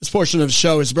This portion of the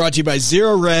show is brought to you by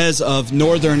Zero Res of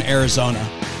Northern Arizona.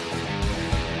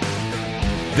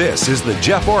 This is the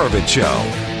Jeff Oravits Show.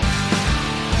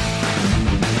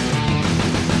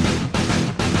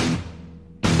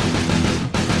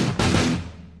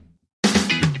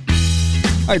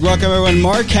 All right, welcome everyone.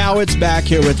 Mark Haughwout's back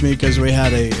here with me because we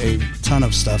had a ton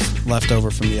of stuff left over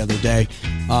from the other day.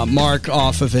 Mark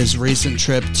off of his recent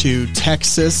trip to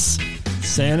Texas.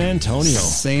 San Antonio.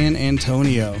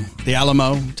 The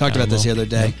Alamo. Talked about this the other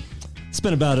day. Yeah.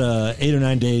 Spent about 8 or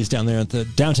 9 days down there at the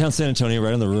downtown San Antonio,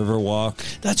 right on the river walk.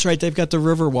 That's right. They've got the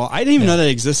river walk. I didn't even know that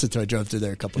existed until I drove through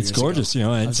there a couple years ago. It's gorgeous. You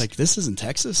know, I was like, this is in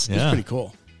Texas? Yeah. It's pretty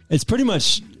cool. It's pretty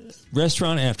much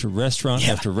restaurant after restaurant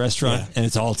after restaurant, and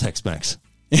it's all Tex-Mex.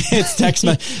 It's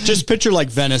Tex-Mex. Just picture like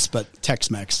Venice, but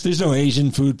Tex-Mex. There's no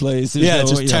Asian food place.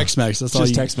 Just Tex-Mex. That's all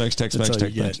you get. Tex-Mex.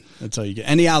 That's all you get.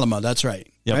 And the Alamo, that's right.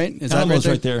 Yep. Right? Is Alamo's that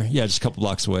right there? Yeah, just a couple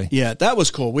blocks away. Yeah, that was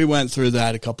cool. We went through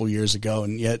that a couple years ago,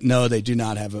 and yet, no, they do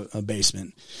not have a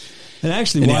basement. And I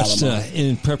actually watched,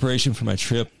 in preparation for my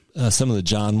trip, some of the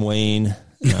John Wayne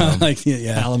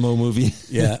Alamo movie.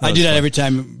 Yeah, I do that every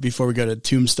time before we go to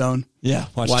Tombstone. Yeah,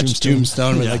 watch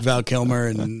Tombstone with like Val Kilmer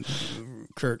and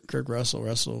Kirk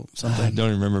Russell something. I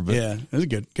don't remember, but yeah, it was a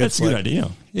good. That's a good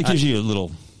idea. It gives you a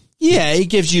little. Yeah, it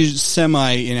gives you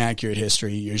semi-inaccurate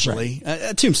history usually.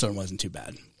 Right. Tombstone wasn't too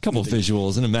bad. A couple of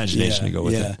visuals and imagination to go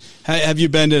with it. Have you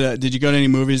been to? Did you go to any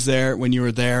movies there when you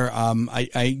were there?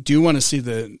 I do want to see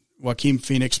the Joaquin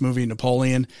Phoenix movie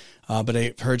Napoleon, but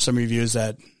I've heard some reviews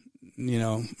that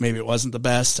maybe it wasn't the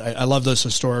best. I love those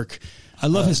historic. I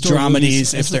love historic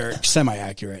dramedies if they're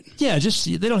semi-accurate. Yeah, just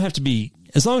they don't have to be,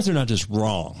 as long as they're not just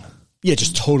wrong. Yeah,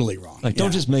 just totally wrong. Like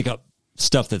don't just make up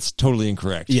stuff that's totally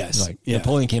incorrect. Yes. Like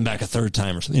Napoleon came back a third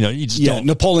time or something. You just don't.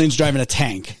 Napoleon's driving a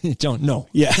tank. You don't know.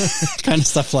 Yeah, kind of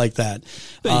stuff like that.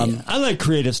 But, I like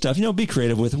creative stuff. Be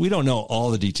creative with it. We don't know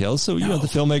all the details, so the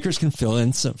filmmakers can fill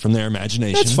in from their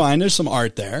imagination. That's fine. There's some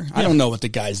art there. Yeah. I don't know what the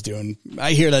guy's doing.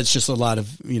 I hear that's just a lot of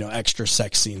extra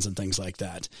sex scenes and things like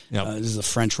that. Yep. This is the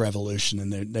French Revolution,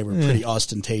 and they were pretty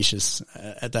ostentatious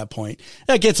at that point.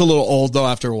 That gets a little old though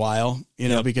after a while,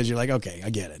 because you're like, okay, I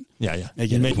get it. Yeah. I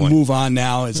get it. Move on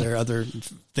now. Is there other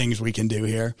things we can do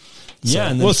here? So,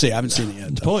 and we'll see. I haven't seen it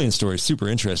yet. Napoleon's story is super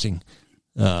interesting.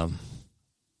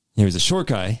 He was a short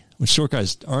guy, which short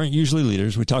guys aren't usually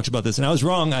leaders. We talked about this, and I was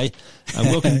wrong. I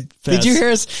will confess. Did you hear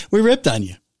us? We ripped on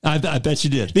you. I bet you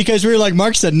did. Because we were like,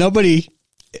 Mark said, nobody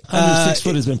under 6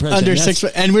 foot has been president. Under 6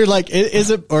 foot. And we were like,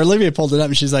 is it? Or Olivia pulled it up,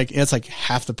 and she's like, it's like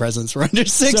half the presidents were under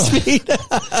 6 feet.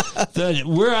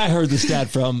 Where I heard the stat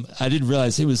from, I didn't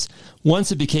realize it was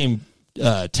once it became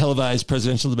televised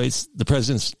presidential debates, the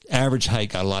president's average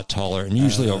height got a lot taller and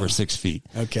usually over 6 feet.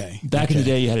 Okay. Back in the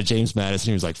day, you had a James Madison.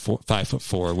 He was like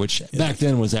 5'4", which back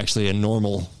then was actually a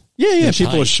normal. Yeah.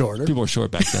 People were shorter. People were short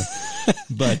back then.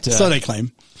 But so they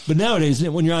claim. But nowadays,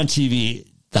 when you're on TV,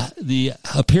 the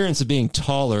appearance of being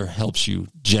taller helps you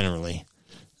generally.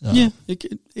 Way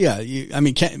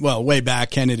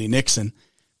back, Kennedy, Nixon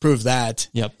proved that.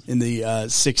 Yep. In the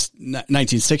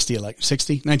 1960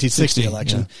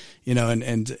 election.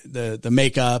 And the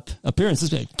makeup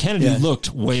appearances. Kennedy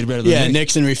looked way better than Nixon.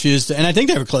 Nixon refused to, and I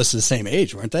think they were close to the same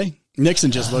age, weren't they?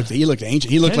 Nixon just looked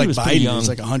ancient. He looked Kennedy like Biden. He was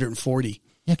like 140.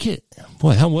 Yeah,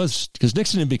 because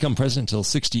Nixon didn't become president until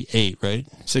 68, right?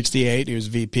 68. He was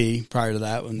VP prior to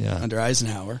that under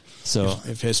Eisenhower. So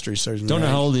if history serves me don't know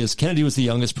right. how old he is. Kennedy was the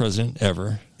youngest president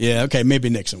ever. Yeah. Okay. Maybe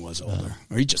Nixon was older,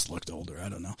 or he just looked older. I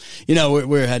don't know.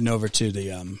 We're heading over to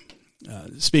the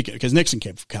speaking because Nixon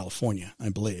came from California, I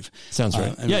believe. Sounds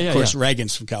right. Of course,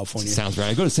 Reagan's from California. Sounds right.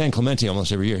 I go to San Clemente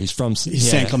almost every year. He's from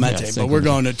San Clemente, but we're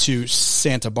going to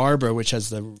Santa Barbara, which has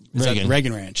the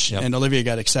Reagan Ranch, and Olivia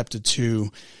got accepted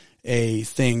to a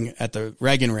thing at the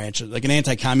Reagan Ranch, like an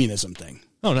anti-communism thing.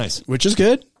 Oh, nice. Which is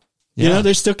good. Yeah.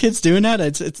 There's still kids doing that.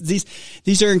 It's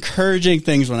these are encouraging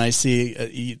things when I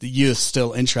see the youth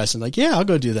still interested. Like, I'll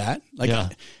go do that. Like, I'm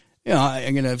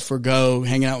going to forego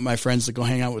hanging out with my friends to go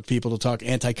hang out with people to talk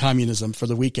anti-communism for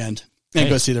the weekend and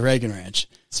go see the Reagan Ranch.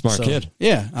 Smart kid.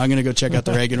 Yeah. I'm going to go check out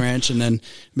the Reagan Ranch and then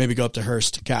maybe go up to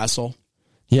Hearst Castle.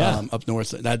 Yeah. Up north.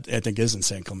 That I think is in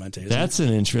San Clemente. That's an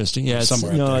interesting, it's up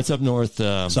north.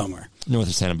 Somewhere. North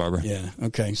of Santa Barbara. Yeah.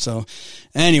 Okay. So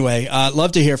anyway,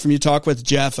 love to hear from you. Talk with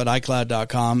Jeff at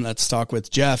iCloud.com. That's talk with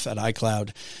Jeff at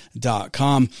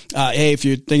iCloud.com. Hey, if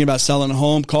you're thinking about selling a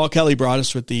home, call Kelly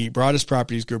Broadus with the Broadus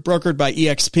Properties Group, brokered by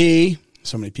EXP.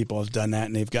 So many people have done that,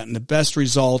 and they've gotten the best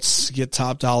results, get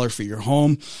top dollar for your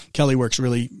home. Kelly works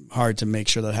really hard to make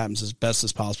sure that happens as best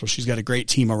as possible. She's got a great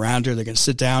team around her. They're going to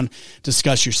sit down,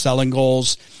 discuss your selling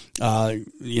goals.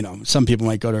 Some people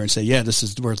might go to her and say, yeah, this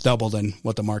is worth double than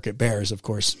what the market bears. Of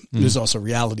course, there's also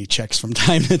reality checks from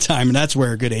time to time, and that's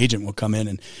where a good agent will come in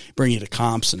and bring you to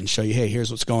comps and show you, hey, here's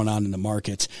what's going on in the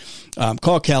market.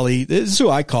 Call Kelly. This is who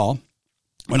I call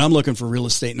when I'm looking for real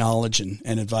estate knowledge and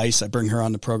advice. I bring her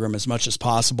on the program as much as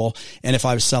possible. And if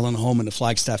I was selling a home in the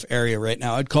Flagstaff area right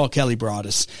now, I'd call Kelly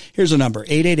Broadus. Here's a number,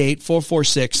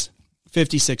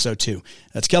 888-446-5602.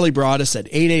 That's Kelly Broadus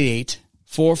at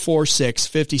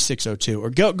 888-446-5602. Or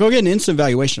go get an instant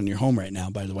valuation on your home right now,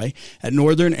 by the way, at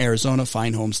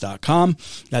northernarizonafinehomes.com.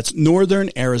 That's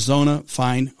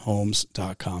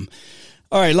northernarizonafinehomes.com.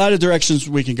 All right, a lot of directions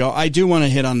we can go. I do want to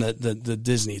hit on the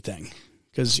Disney thing.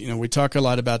 Because, we talk a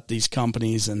lot about these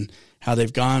companies and how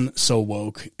they've gone so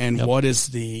woke and what is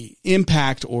the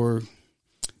impact or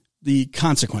the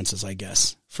consequences, I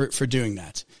guess, for doing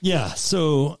that. Yeah.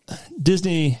 So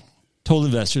Disney told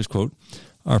investors, quote,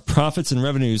 our profits and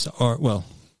revenues are, well,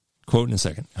 quote in a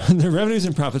second, their revenues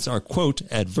and profits are, quote,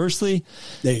 adversely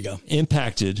there you go.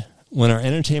 Impacted when our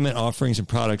entertainment offerings and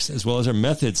products, as well as our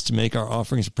methods to make our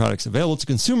offerings and products available to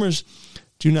consumers,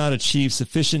 do not achieve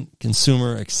sufficient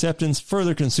consumer acceptance.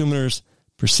 Further, consumers'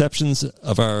 perceptions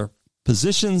of our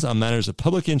positions on matters of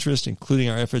public interest, including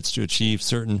our efforts to achieve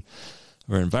certain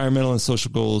of our environmental and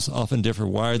social goals, often differ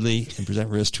widely and present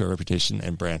risk to our reputation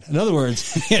and brand. In other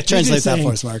words, translate that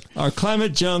for us, Mark. Our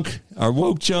climate junk, our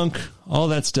woke junk, all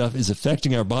that stuff is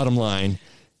affecting our bottom line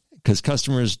because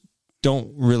customers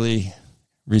don't really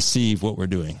receive what we're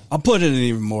doing. I'll put it in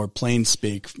even more plain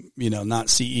speak, not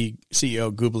CEO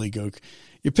goobly-gook.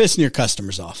 You're pissing your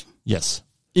customers off. Yes.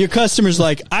 Your customer's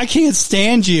like, I can't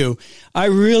stand you. I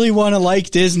really want to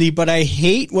like Disney, but I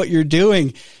hate what you're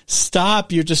doing.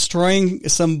 Stop. You're destroying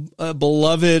some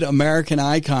beloved American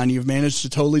icon. You've managed to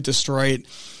totally destroy it.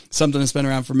 Something that's been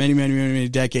around for many, many, many, many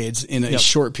decades in a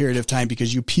short period of time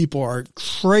because you people are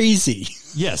crazy.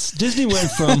 Yes. Disney went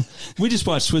from, we just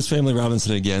watched Swiss Family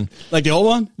Robinson again. Like the old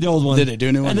one? The old one. Did they do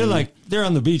a new one? And they're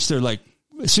on the beach. They're like,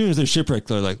 as soon as they're shipwrecked,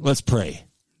 they're like, let's pray.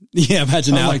 Yeah,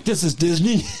 imagine now. Like, this is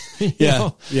Disney.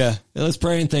 Yeah. Let's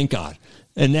pray and thank God.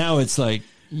 And now it's like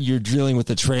you're dealing with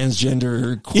the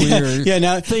transgender queer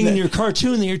thing in your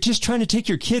cartoon that you're just trying to take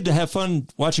your kid to have fun,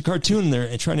 watch a cartoon there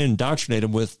and trying to indoctrinate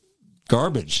them with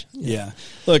garbage. Yeah.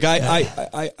 Look,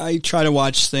 I try to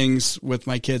watch things with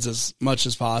my kids as much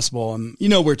as possible. And,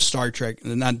 we're Star Trek.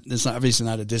 It's obviously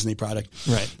not a Disney product.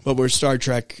 Right. But we're Star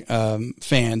Trek fans.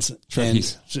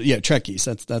 Trekkies.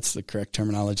 Trekkies. That's the correct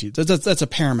terminology. That's a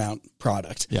Paramount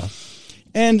product. Yeah.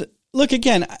 And look,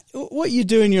 again, what you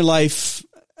do in your life,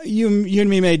 you and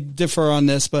me may differ on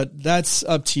this, but that's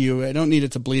up to you. I don't need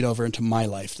it to bleed over into my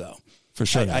life, though. For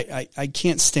sure. I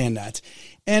can't stand that.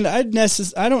 And I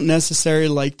don't necessarily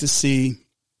like to see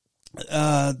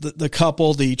the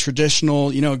couple, the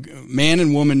traditional, man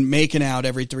and woman making out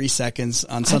every 3 seconds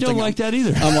on something. I don't like that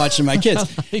either. I'm watching my kids.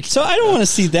 So I don't want to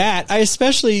see that. I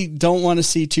especially don't want to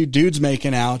see two dudes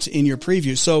making out in your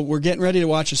preview. So we're getting ready to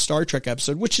watch a Star Trek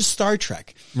episode, which is Star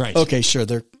Trek. Right. Okay, sure.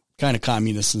 They're kind of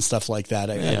communists and stuff like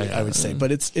that, I would say.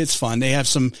 But it's fun. They have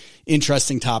some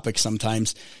interesting topics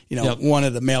sometimes. One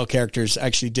of the male characters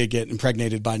actually did get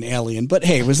impregnated by an alien, but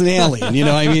hey, it was an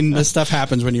alien. This stuff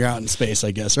happens when you're out in space, I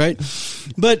guess, right?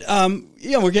 But,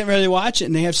 we're getting ready to watch it,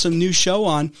 and they have some new show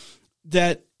on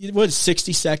that,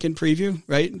 60-second preview,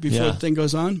 right? Before the thing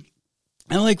goes on.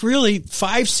 And like, really,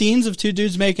 5 scenes of two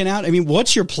dudes making out? I mean,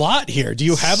 what's your plot here? Do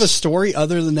you have a story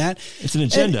other than that? It's an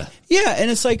agenda. And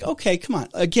it's like, okay, come on.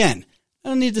 Again, I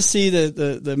don't need to see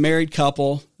the married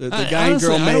couple, the guy and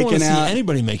girl making out. I don't want to see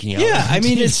anybody making out. Yeah, I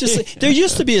mean, it's just like, there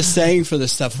used to be a saying for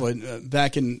this stuff when,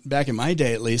 back in my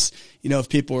day, at least. If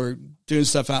people were doing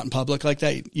stuff out in public like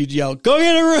that, you'd yell, "Go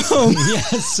get a room!" Yeah,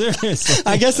 seriously.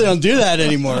 I guess they don't do that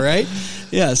anymore, right?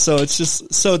 Yeah, so it's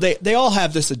just they all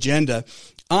have this agenda.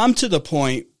 I'm to the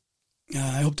point.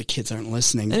 I hope the kids aren't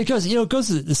listening. And it goes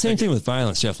to the same thing with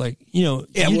violence, Jeff. Like, don't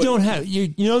have,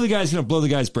 the guy's going to blow the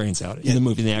guy's brains out in the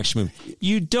movie, in the action movie.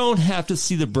 You don't have to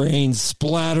see the brains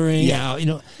splattering out.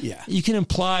 You can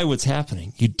imply what's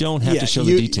happening. You don't have to show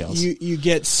the details. You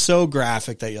get so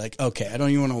graphic that you're like, okay, I don't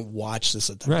even want to watch this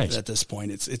at this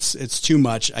point. It's too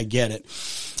much. I get it.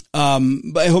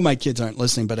 But I hope my kids aren't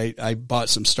listening, but I bought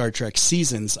some Star Trek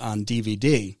seasons on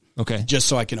DVD. Okay. Just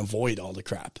so I can avoid all the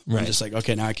crap. Right. I'm just like,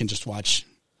 okay, now I can just watch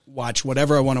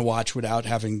whatever I want to watch without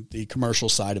having the commercial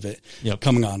side of it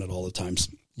coming on at all the times.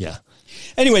 Yeah.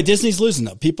 Anyway, Disney's losing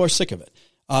though. People are sick of it.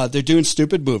 They're doing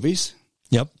stupid movies.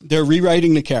 Yep. They're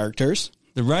rewriting the characters.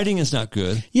 The writing is not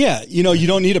good. Yeah. You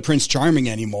don't need a Prince Charming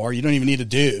anymore. You don't even need a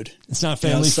dude. It's not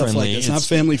family friendly. It's not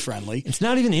family friendly. It's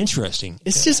not even interesting.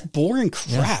 It's just boring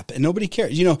crap, and nobody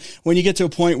cares. When you get to a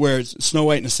point where it's Snow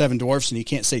White and the Seven Dwarfs, and you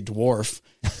can't say dwarf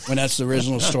when that's the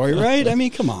original story, right? I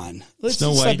mean, come on. Let's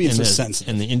stop being so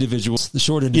sensitive. And the individuals, the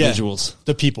short individuals,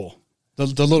 the people,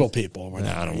 the little people,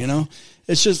 whatever,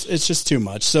 It's just too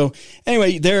much. So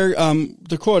anyway,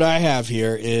 the quote I have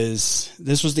here is,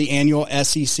 this was the annual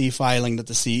SEC filing that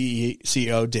the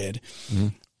CEO did. Mm-hmm.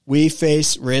 We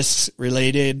face risks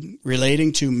relating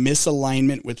to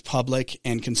misalignment with public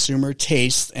and consumer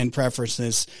tastes and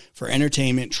preferences for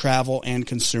entertainment, travel, and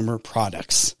consumer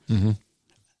products. Mm-hmm.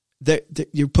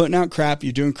 You're putting out crap.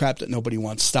 You're doing crap that nobody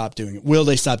wants. Stop doing it. Will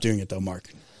they stop doing it though, Mark?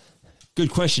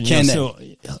 Good question. So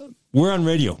we're on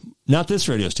radio, not this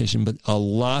radio station, but a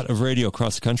lot of radio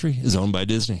across the country is owned by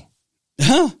Disney.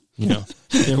 Huh?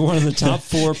 They're one of the top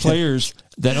 4 players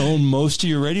that own most of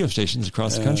your radio stations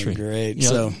across the country. Great.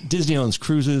 So Disney owns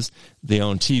cruises. They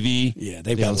own TV. Yeah,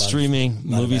 they own streaming,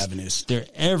 movies. Avenues. They're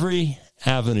every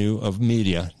avenue of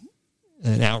media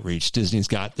and outreach Disney's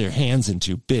got their hands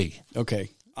into big. Okay.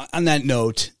 On that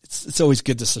note, it's always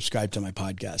good to subscribe to my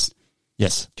podcast.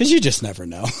 Yes. Because you just never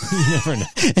know. You never know.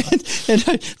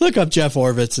 and look up Jeff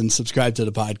Horvitz and subscribe to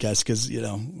the podcast because,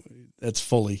 that's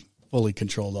fully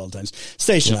controlled all the time.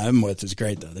 Station I'm with is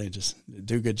great, though. They just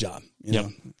do a good job.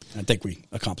 I think we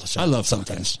accomplish that. I love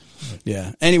sometimes.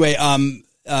 Yeah. Anyway,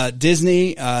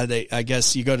 Disney, I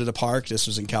guess you go to the park. This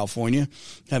was in California.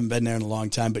 Haven't been there in a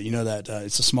long time, but that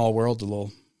it's a small world,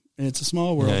 It's a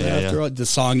small world. After all, the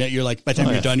song that you're like, by the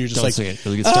time you're done, you're just Don't sing it.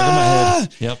 It'll get stuck in my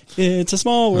head. Yep. It's a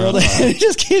small world. It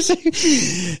just keeps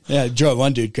singing. Yeah, it drove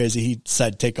one dude crazy. He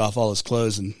decided to take off all his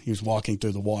clothes and he was walking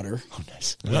through the water. Oh,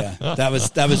 nice. Yeah, that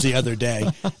was the other day.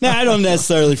 Now, I don't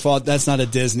necessarily fault. That's not a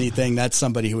Disney thing. That's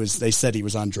somebody they said he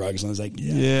was on drugs. And I was like,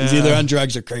 he's either on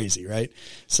drugs or crazy, right?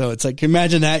 So it's like,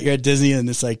 imagine that you're at Disney and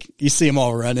it's like, you see them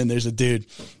all running. There's a dude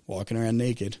walking around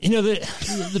naked.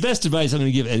 The best advice I'm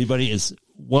going to give anybody is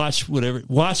watch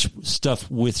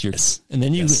stuff with your, and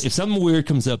then if something weird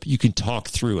comes up, you can talk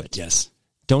through it. Yes.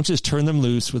 Don't just turn them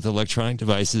loose with electronic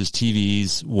devices,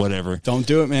 TVs, whatever. Don't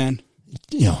do it, man.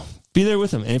 Be there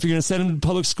with them. And if you're going to send them to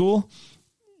public school,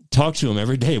 talk to them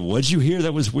every day. What'd you hear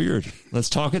that was weird? Let's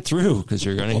talk it through because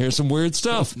you're going to hear some weird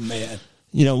stuff. Man.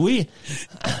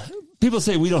 People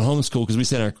say we don't homeschool because we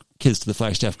send our kids to the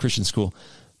Flagstaff Christian School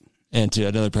and to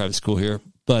another private school here,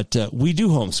 but we do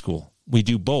homeschool. We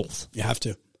do both. You have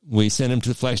to. We send them to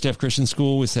the Flagstaff Christian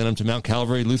School. We send them to Mount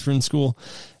Calvary Lutheran School,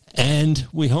 and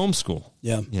we homeschool.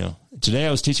 Yeah. Today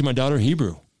I was teaching my daughter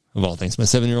Hebrew, of all things, my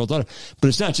 7-year-old daughter. But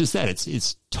it's not just that.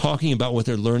 It's talking about what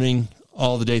they're learning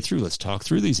all the day through. Let's talk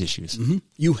through these issues. Mm-hmm.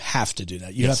 You have to do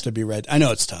that. You have to be ready. I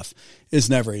know it's tough. It's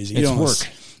never easy. It's work.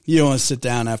 You don't want to sit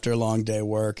down after a long day of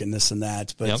work and this and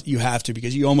that, but you have to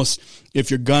because you almost,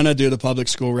 if you're going to do the public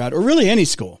school route, or really any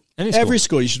school, every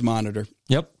school you should monitor.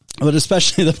 Yep. But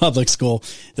especially the public school,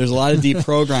 there's a lot of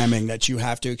deprogramming that you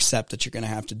have to accept that you're going to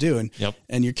have to do.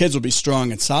 And your kids will be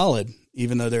strong and solid,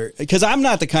 even though because I'm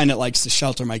not the kind that likes to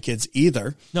shelter my kids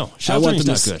either. No, sheltering's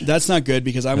not good. That's not good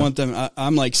because I want them,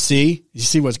 I'm like, you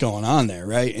see what's going on there,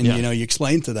 right? And, you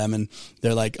explain to them and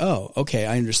they're like, oh, okay,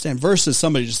 I understand. Versus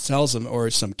somebody just tells them, or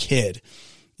some kid,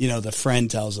 the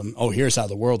friend tells them, oh, here's how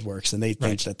the world works. And they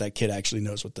think that kid actually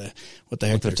knows what the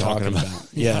heck they're talking about.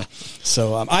 Yeah.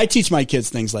 So I teach my kids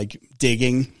things like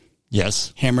digging.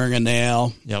 Yes. Hammering a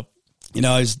nail. Yep.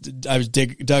 I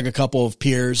dug a couple of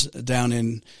piers down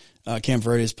in Camp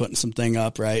Verde's putting something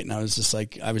up, right? And I was just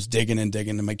like, I was digging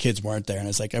and my kids weren't there. And I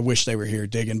was like, I wish they were here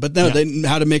digging. But no, they know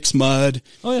how to mix mud.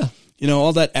 Oh, yeah.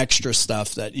 All that extra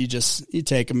stuff that you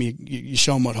take them, you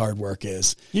show them what hard work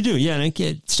is. You do, yeah. And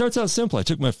it starts out simple. I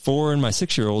took my 4 and my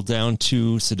 6-year-old down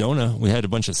to Sedona. We had a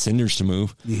bunch of cinders to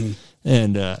move. Mm-hmm.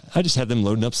 And I just had them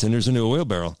loading up cinders into a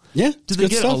wheelbarrow. Yeah. Did they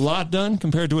get a lot done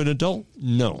compared to an adult?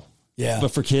 No. Yeah.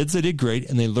 But for kids, they did great,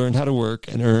 and they learned how to work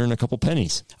and earn a couple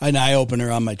pennies. An eye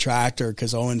opener on my tractor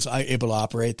because Owen's able to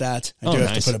operate that. I do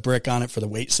have to put a brick on it for the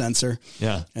weight sensor.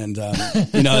 Yeah. And,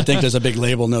 I think there's a big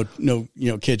label, no,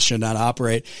 kids should not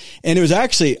operate. And it was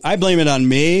actually, I blame it on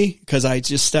me because I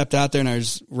just stepped out there and I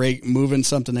was moving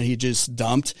something that he just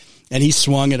dumped and he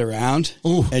swung it around.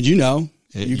 Ooh. And you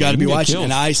got to be watching. Killed.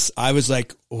 And I was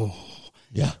like, oh.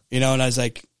 Yeah. And I was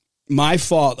like, my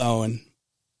fault, Owen.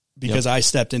 Because I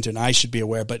stepped into it and I should be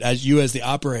aware, but as the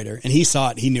operator, and he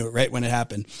saw it, he knew it right when it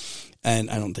happened. And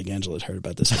I don't think Angela's heard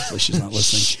about this. Hopefully she's not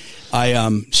listening.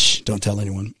 Don't tell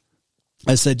anyone.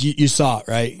 I said, you saw it,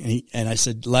 right? And I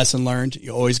said, lesson learned.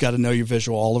 You always got to know your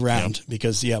visual all around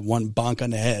because one bonk on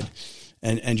the head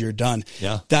and you're done.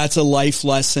 Yeah. That's a life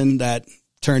lesson that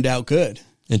turned out good.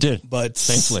 It did, but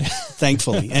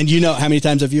thankfully. And how many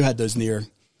times have you had those near?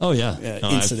 Oh yeah,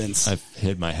 incidents. I've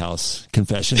hit my house.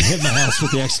 Confession: hit my house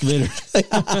with the excavator.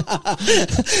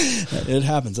 It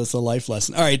happens. That's a life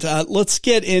lesson. All right, let's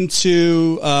get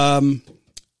into the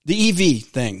EV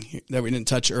thing that we didn't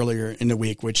touch earlier in the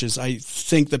week, which is I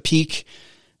think the peak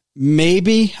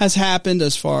maybe has happened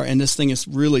and this thing is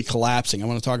really collapsing. I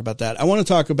want to talk about that. I want to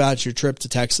talk about your trip to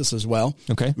Texas as well.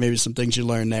 Okay. Maybe some things you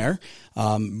learned there.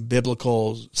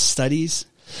 Biblical studies.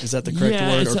 Is that the correct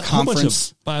word? Or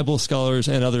conference? Bible scholars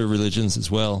and other religions as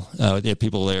well.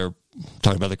 People there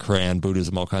talking about the Quran,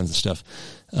 Buddhism, all kinds of stuff.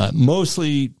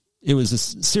 Mostly it was a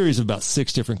series of about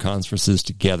 6 different conferences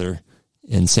together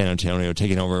in San Antonio,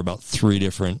 taking over about 3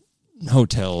 different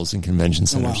hotels and convention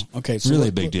centers. Oh, wow. Okay. So really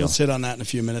a big deal. Let's hit on that in a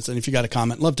few minutes. And if you got a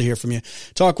comment, love to hear from you.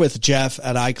 Talk with Jeff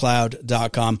at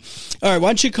iCloud.com. All right. Why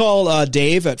don't you call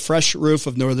Dave at Fresh Roof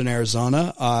of Northern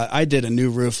Arizona? I did a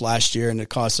new roof last year and the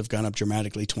costs have gone up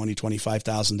dramatically,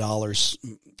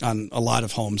 $25,000 on a lot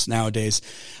of homes nowadays.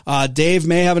 Dave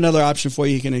may have another option for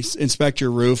you. You can inspect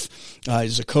your roof.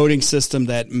 There's a coating system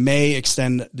that may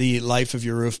extend the life of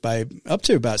your roof by up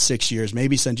to about 6 years,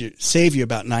 maybe save you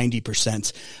about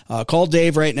 90%. Call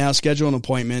Dave right now, schedule an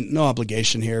appointment, no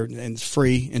obligation here, and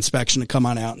free inspection to come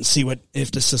on out and see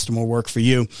if the system will work for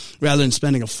you rather than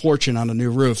spending a fortune on a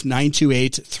new roof.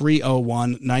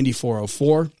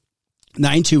 928-301-9404.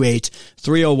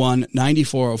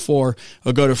 928-301-9404 or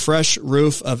go to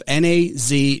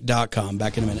freshroofofnaz.com.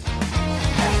 Back in a minute.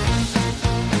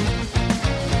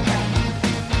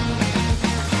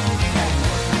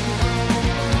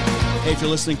 Hey, if you're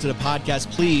listening to the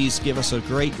podcast, please give us a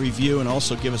great review and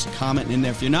also give us a comment in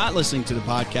there. If you're not listening to the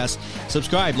podcast,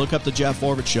 subscribe. Look up the Jeff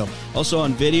Orbit Show. Also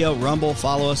on video, Rumble,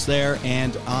 follow us there,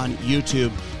 and on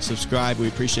YouTube, subscribe. We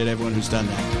appreciate everyone who's done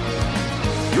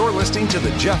that. You're listening to the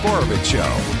Jeff Orbit Show.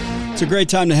 It's a great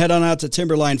time to head on out to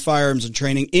Timberline Firearms and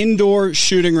Training, indoor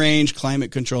shooting range,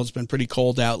 climate control. It's been pretty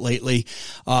cold out lately.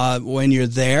 When you're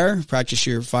there, practice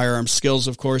your firearm skills,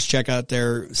 of course. Check out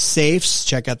their safes,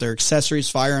 check out their accessories,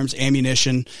 firearms,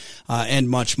 ammunition, and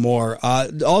much more.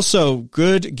 Also,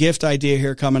 good gift idea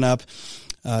here coming up.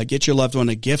 Get your loved one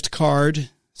a gift card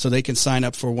so they can sign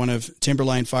up for one of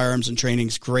Timberline Firearms and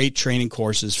Training's great training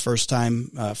courses, first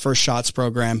shots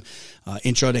program,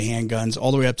 intro to handguns,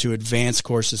 all the way up to advanced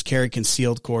courses, carry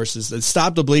concealed courses. The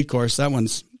Stop the Bleed course, that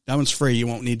one's free. You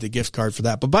won't need the gift card for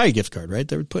that, but buy a gift card, right?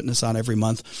 They're putting this on every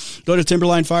month. Go to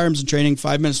Timberline Firearms and Training,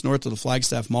 5 minutes north of the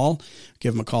Flagstaff Mall.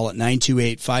 Give them a call at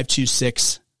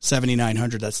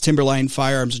 928-526-7900. That's Timberline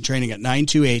Firearms and Training at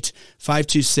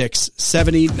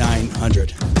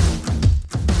 928-526-7900.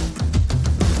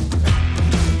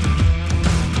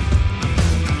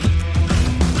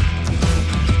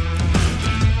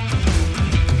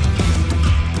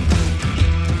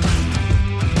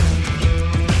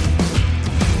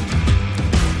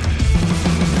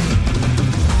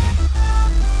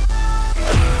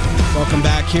 Welcome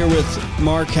back here with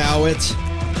Mark Haughwout.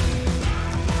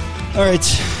 All right,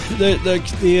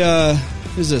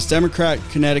 who's this? Democrat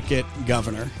Connecticut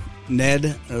Governor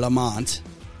Ned Lamont.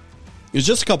 It was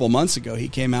just a couple months ago he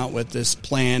came out with this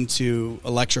plan to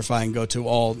electrify and go to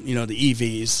all, the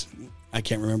EVs. I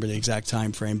can't remember the exact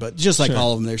time frame, but just like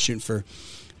all of them, they're shooting for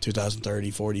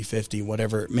 2030, 40, 50,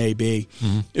 whatever it may be.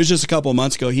 Mm-hmm. It was just a couple of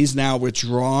months ago. He's now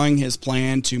withdrawing his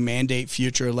plan to mandate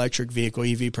future electric vehicle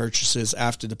EV purchases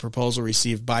after the proposal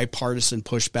received bipartisan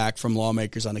pushback from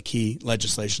lawmakers on the key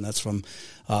legislation. That's from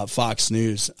Fox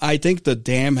News. I think the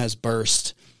dam has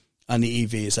burst on the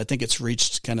EVs. I think it's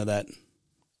reached kind of that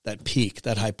peak,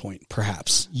 that high point,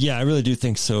 perhaps. Yeah, I really do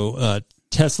think so.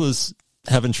 Tesla's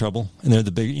having trouble, and they're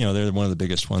they're one of the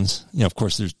biggest ones. Of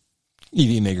course, there's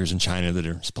EV makers in China that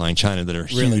are supplying China that are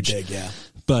really huge. Big, yeah.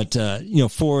 But,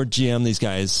 Ford, GM, these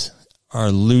guys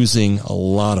are losing a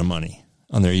lot of money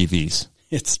on their EVs.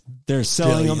 They're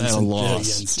selling them at a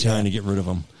loss, trying to get rid of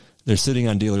them. They're sitting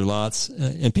on dealer lots.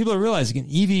 And people are realizing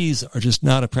EVs are just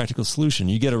not a practical solution.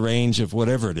 You get a range of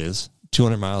whatever it is,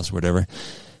 200 miles or whatever.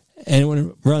 And when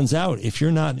it runs out, if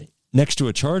you're not next to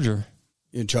a charger,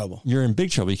 you're in trouble. You're in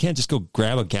big trouble. You can't just go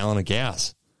grab a gallon of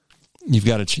gas.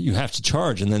 You have to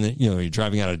charge, and then you're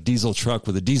driving out a diesel truck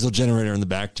with a diesel generator in the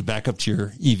back to back up to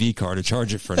your EV car to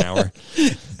charge it for an hour.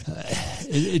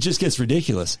 It just gets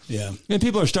ridiculous. Yeah, and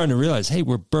people are starting to realize, hey,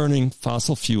 we're burning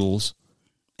fossil fuels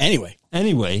anyway, and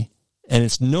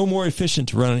it's no more efficient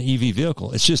to run an EV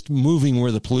vehicle. It's just moving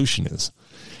where the pollution is.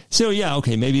 So yeah,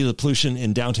 okay, maybe the pollution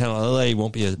in downtown LA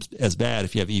won't be as bad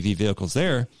if you have EV vehicles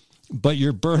there, but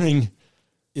you're burning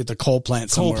at the coal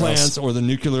plants or the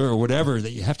nuclear or whatever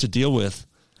that you have to deal with.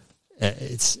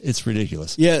 It's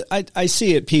ridiculous. Yeah, I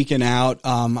see it peaking out.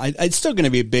 It's still going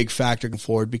to be a big factor going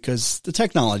forward because the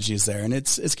technology is there and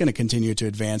it's going to continue to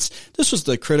advance. This was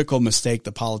the critical mistake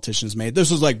the politicians made. This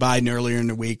was like Biden earlier in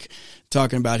the week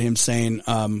talking about him saying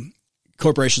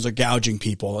corporations are gouging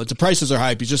people. The prices are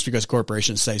high just because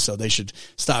corporations say so. They should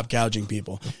stop gouging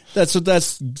people.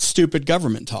 That's stupid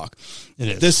government talk. It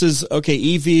is. This is, okay,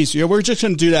 EVs, we're just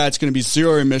going to do that. It's going to be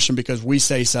zero emission because we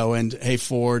say so. And hey,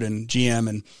 Ford and GM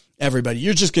and everybody,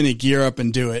 you're just going to gear up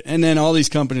and do it. And then all these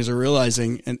companies are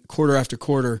realizing, and quarter after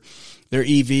quarter, their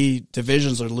EV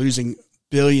divisions are losing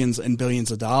billions and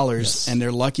billions of dollars. Yes. And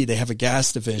they're lucky they have a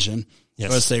gas division. Yes.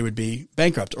 Or else they would be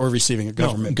bankrupt or receiving a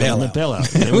government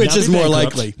bailout. They would which not is be more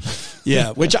bankrupt. likely.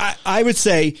 Yeah, which I would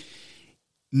say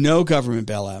no government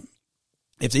bailout.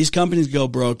 If these companies go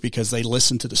broke because they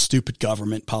listen to the stupid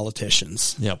government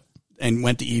politicians Yep. and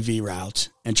went the EV route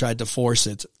and tried to force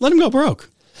it, let them go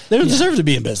broke. They don't deserve to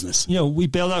be in business. We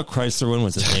bailed out Chrysler, when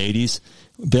was it, in the 80s?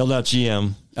 Bailed out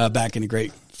GM. Back in the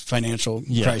great financial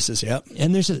crisis, yep.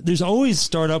 And there's always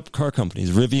startup car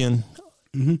companies. Rivian,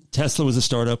 Tesla was a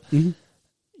startup.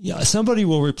 Yeah, somebody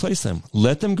will replace them.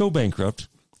 Let them go bankrupt.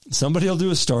 Somebody will do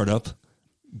a startup,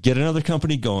 get another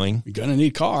company going. You're going to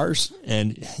need cars.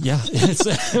 And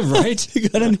it's right. You're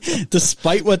gonna,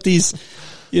 despite what these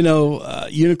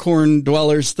unicorn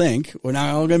dwellers think, we're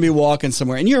not all going to be walking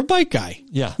somewhere. And you're a bike guy.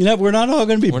 Yeah. We're not all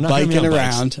going to be biking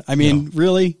around. I mean,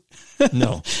 really?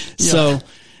 No. So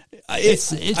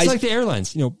it's like the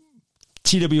airlines,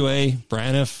 TWA,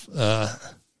 Braniff,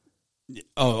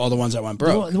 all the ones that went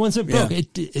broke. The ones that broke.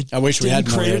 Yeah. I wish we had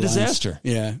more create a airlines. disaster.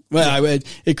 Yeah. Well,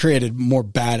 it created more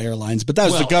bad airlines, but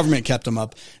that was the government kept them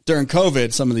up. During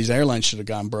COVID, some of these airlines should have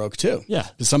gone broke too. Yeah.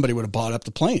 Because somebody would have bought up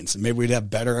the planes and maybe we'd have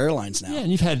better airlines now. Yeah.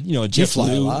 And you've had,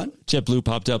 JetBlue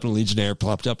popped up and Legionnaire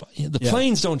popped up. The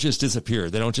planes don't just disappear.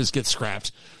 They don't just get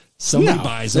scrapped. Somebody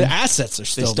buys them. The assets are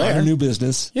still there. They start a new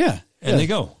business. Yeah. And they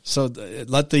go. So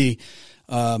let the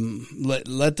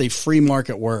free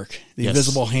market work, the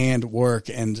invisible hand work,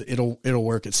 and it'll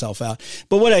work itself out.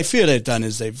 But what I feel they've done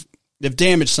is they've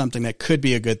damaged something that could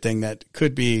be a good thing, that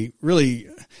could be pretty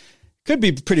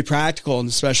practical, and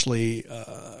especially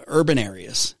urban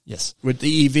areas. Yes, with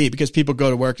the EV, because people go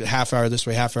to work a half hour this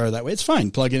way, half hour that way. It's fine.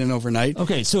 Plug it in overnight.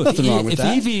 Okay, so nothing wrong with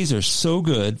that. If EVs are so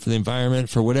good for the environment,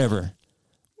 for whatever,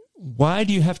 why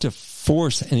do you have to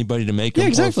force anybody to make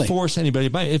them or force anybody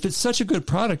to buy it? If it's such a good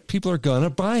product, people are going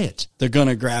to buy it. They're going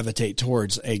to gravitate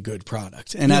towards a good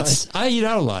product. And I eat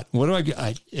out a lot. What do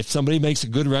if somebody makes a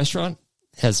good restaurant,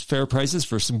 has fair prices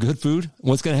for some good food,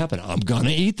 what's going to happen? I'm going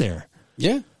to eat there.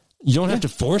 Yeah. You don't have to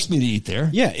force me to eat there.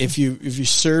 Yeah. If you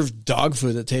serve dog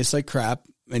food that tastes like crap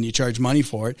and you charge money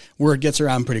for it, word gets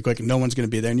around pretty quick and no one's going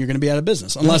to be there and you're going to be out of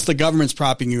business unless the government's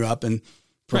propping you up and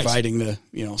providing the,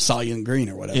 Soylent Green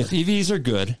or whatever. If EVs are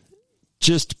good,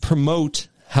 just promote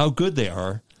how good they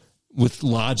are with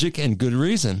logic and good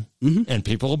reason, and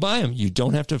people will buy them. You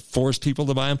don't have to force people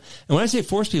to buy them. And when I say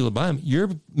force people to buy them,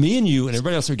 me and you and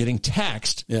everybody else are getting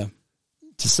taxed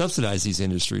to subsidize these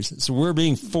industries. So we're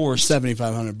being forced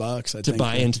 $7,500 to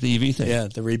buy into the EV thing. Yeah,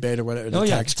 the rebate or whatever, the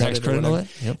tax credit or and all that.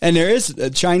 Yep. And there is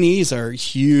Chinese are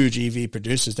huge EV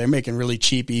producers. They're making really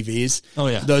cheap EVs. Oh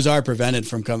yeah, those are prevented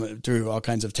from coming through all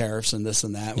kinds of tariffs and this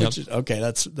and that. Which is okay.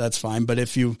 That's fine. But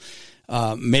if you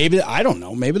maybe I don't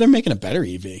know, maybe they're making a better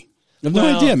EV. I have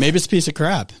no idea. Maybe it's a piece of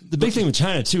crap. The big thing with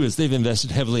China, too, is they've invested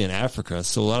heavily in Africa.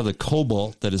 So a lot of the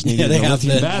cobalt that is needed in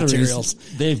lithium batteries, materials.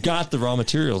 They've got the raw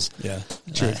materials. Yeah,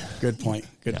 true. Good point.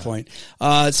 Good point.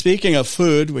 Speaking of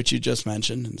food, which you just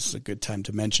mentioned, and this is a good time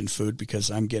to mention food because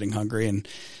I'm getting hungry, and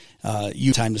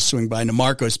time to swing by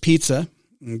Namarco's Pizza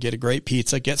and get a great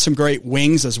pizza. Get some great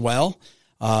wings as well.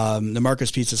 Namarco's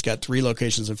Pizza's got 3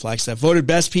 locations in Flagstaff. Voted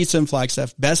best pizza in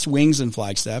Flagstaff, best wings in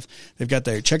Flagstaff. They've got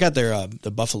check out their the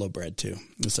buffalo bread too.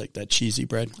 It's like that cheesy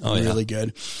bread. Really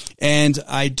good. And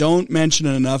I don't mention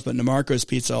it enough, but Namarco's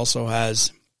Pizza also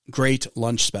has great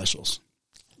lunch specials.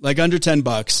 Like under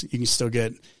 $10, you can still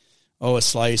get a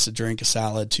slice, a drink, a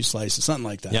salad, 2 slices, something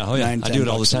like that. Yeah, I do it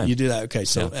all the time. You do that. Okay.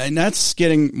 So, and that's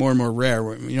getting more and more rare.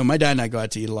 My dad and I go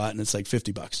out to eat a lot and it's like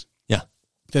 $50. Yeah.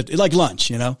 Like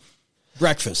lunch,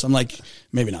 breakfast. I'm like,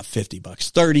 maybe not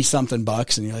 $50, 30 something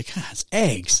bucks. And you're like, it's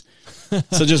eggs.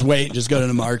 So just just go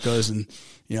to Namarco's and,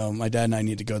 my dad and I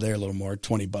need to go there a little more.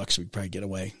 $20, we'd probably get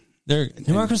away.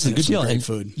 Namarco's is a good deal. And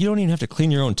food. You don't even have to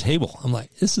clean your own table. I'm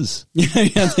like, this is. They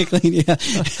clean. Yeah.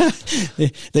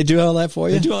 They do all that for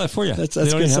you. They do all that for you. That's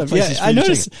good stuff. Yeah. I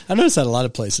noticed that a lot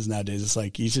of places nowadays, it's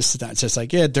like, it's just like,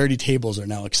 dirty tables are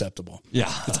now acceptable.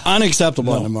 Yeah. It's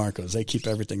unacceptable at Namarco's. They keep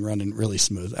everything running really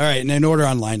smooth. All right. And then order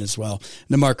online as well.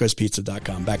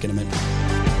 NamarcosPizza.com. Back in a minute.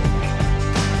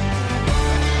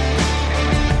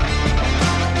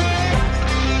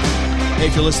 Hey,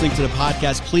 if you're listening to the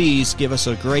podcast, please give us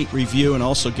a great review and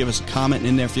also give us a comment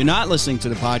in there. If you're not listening to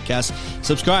the podcast,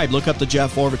 subscribe. Look up the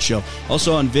Jeff Orbit Show.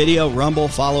 Also on video, Rumble,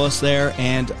 follow us there,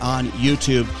 and on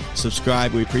YouTube,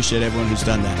 subscribe. We appreciate everyone who's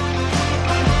done that.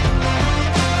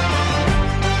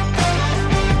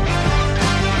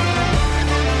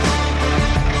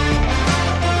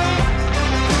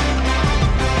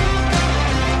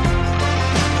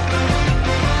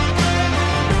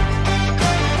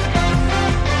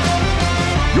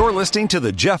 You're listening to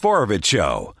The Jeff Orbit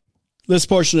Show. This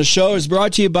portion of the show is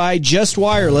brought to you by Just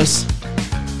Wireless.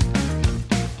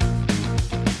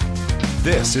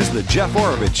 This is The Jeff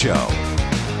Orbit Show.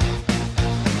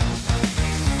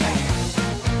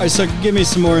 All right, so give me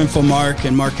some more info, Mark.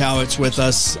 And Mark Haughwout's with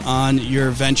us on your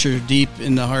venture deep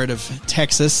in the heart of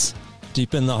Texas.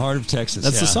 Deep in the heart of Texas.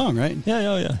 That's the song, right? Yeah,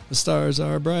 oh yeah. The stars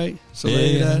are bright, so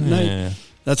late at night. Yeah.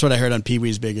 That's what I heard on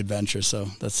Pee-wee's Big Adventure, so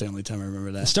that's the only time I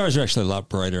remember that. The stars are actually a lot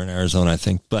brighter in Arizona, I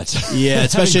think. But yeah,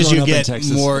 especially as you get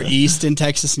more east in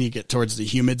Texas and you get towards the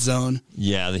humid zone.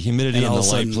 Yeah, the humidity and the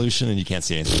light pollution, and you can't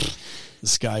see anything. The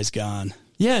sky's gone.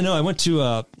 Yeah, no, I went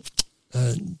to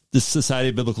the Society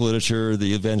of Biblical Literature,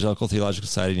 the Evangelical Theological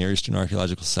Society, Near Eastern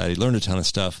Archaeological Society, learned a ton of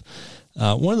stuff.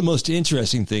 One of the most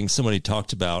interesting things somebody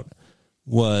talked about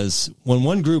was when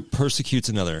one group persecutes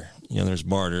another, there's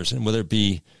martyrs, and whether it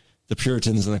be the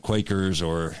Puritans and the Quakers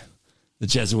or the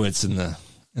Jesuits and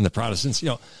the Protestants,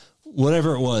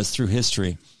 whatever it was through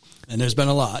history. And there's been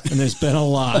a lot.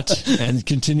 And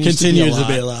continues to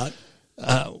be a lot.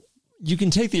 You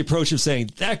can take the approach of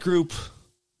saying that group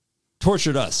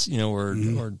tortured us,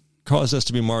 or caused us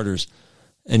to be martyrs.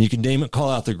 And you can call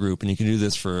out the group, and you can do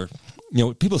this for,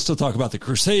 people still talk about the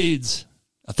Crusades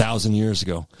 1,000 years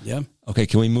ago. Yeah. Okay,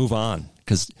 can we move on?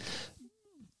 Because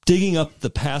digging up the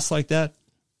past like that,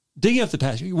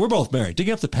 we're both married.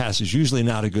 Digging up the past is usually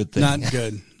not a good thing. Not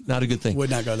good. Not a good thing. Would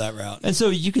not go that route. And so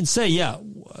you can say, yeah,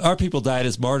 our people died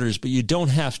as martyrs, but you don't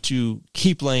have to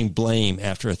keep laying blame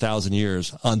after 1,000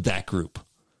 years on that group,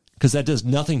 because that does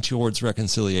nothing towards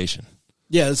reconciliation.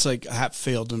 Yeah, it's like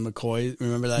Hatfield and McCoy.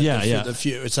 Remember that? Yeah,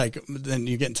 It's like then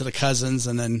you get into the cousins,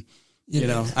 and then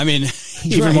I mean,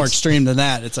 even more extreme than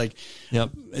that. It's like,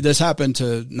 this happened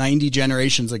to 90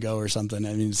 generations ago or something.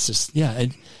 I mean, it's just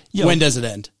when does it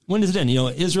end? When does it end?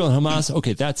 Israel and Hamas.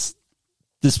 Okay, that's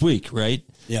this week, right?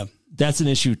 Yeah, that's an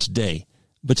issue today.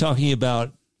 But talking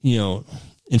about in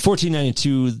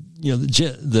 1492,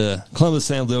 the Columbus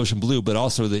sailed the ocean blue, but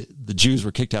also the Jews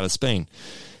were kicked out of Spain,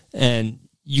 and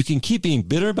you can keep being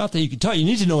bitter about that. You can talk. You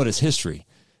need to know it as history,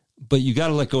 but you got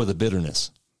to let go of the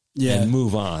bitterness. Yeah, and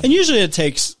move on. And usually it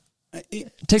takes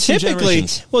typically,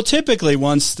 typically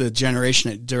once the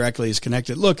generation directly is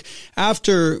connected. Look,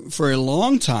 for a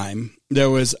long time, there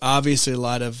was obviously a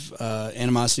lot of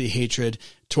animosity, hatred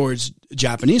towards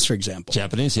Japanese, for example.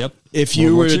 Japanese, yep. If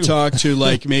you were to talk to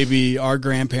like maybe our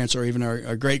grandparents or even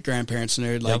our great grandparents, and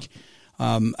they're like,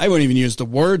 I wouldn't even use the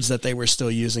words that they were still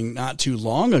using not too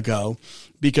long ago,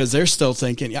 because they're still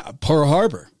thinking, Pearl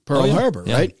Harbor,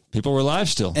 right? People were alive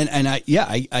still. And I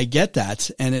get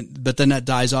that. But then that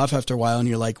dies off after a while, and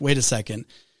you're like, wait a second,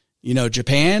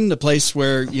 Japan, the place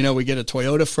where, we get a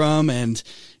Toyota from, and,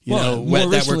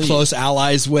 that we're close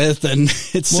allies with, and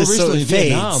it's just so it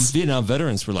fades. Vietnam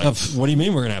veterans were like, what do you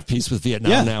mean we're going to have peace with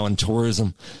Vietnam now and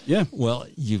tourism? Yeah. Well,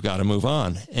 you've got to move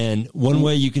on. And one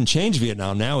way you can change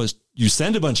Vietnam now is you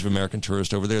send a bunch of American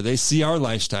tourists over there. They see our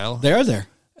lifestyle. They are there.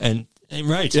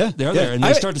 Right. Yeah. They're there. And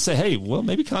they start to say, hey, well,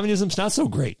 maybe communism's not so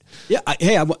great. Yeah.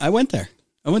 I went there.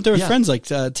 I went there with friends like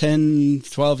 10,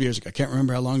 12 years ago. I can't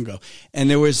remember how long ago. And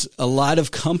there was a lot of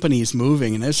companies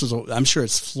moving. And I'm sure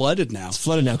it's flooded now. It's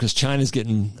flooded now because China's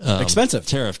getting expensive.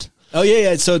 Tariffed. Oh,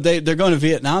 yeah. So they're going to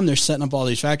Vietnam. They're setting up all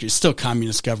these factories. Still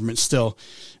communist government, still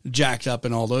jacked up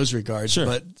in all those regards.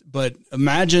 Sure. But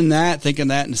imagine thinking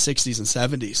that in the 60s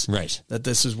and 70s. Right. That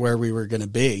this is where we were going to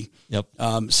be. Yep.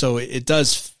 So it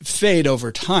does fade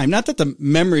over time. Not that the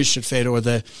memories should fade or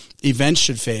the events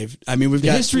should fade. I mean,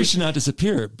 history should not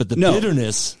disappear, but the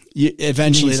bitterness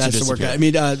eventually that's the work. I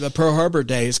mean, the Pearl Harbor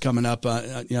Day is coming up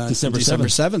December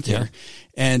 7th here.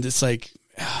 And it's like,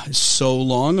 so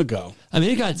long ago. I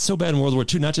mean, it got so bad in World War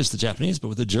II, not just the Japanese, but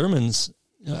with the Germans.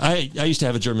 I used to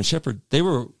have a German Shepherd. They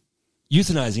were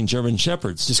euthanizing German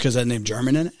Shepherds. Just because that name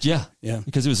German in it? Yeah.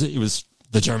 Because it was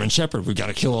the German Shepherd. We've got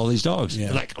to kill all these dogs.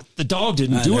 Yeah. Like, the dog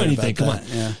didn't do anything. Come on.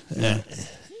 Yeah.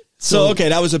 So, okay,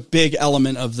 that was a big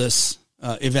element of this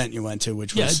event you went to,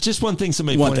 which was... just one thing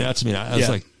somebody pointed out to me. I was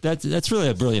like, that's really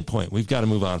a brilliant point. We've got to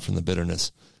move on from the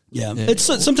bitterness. Yeah. It's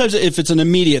sometimes if it's an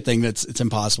immediate thing, it's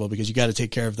impossible because you got to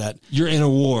take care of that. You're in a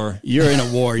war. You're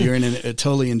in a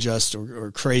totally unjust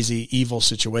or crazy, evil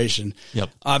situation. Yep.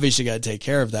 Obviously, you got to take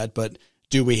care of that. But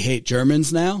do we hate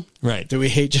Germans now? Right. Do we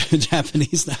hate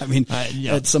Japanese now? I mean,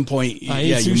 at some point, I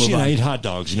eat sushi and I eat hot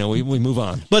dogs. We move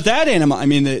on. But that the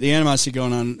animosity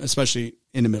going on, especially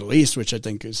in the Middle East, which I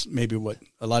think is maybe what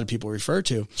a lot of people refer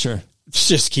to. Sure.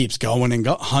 Just keeps going and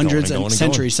hundreds and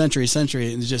century.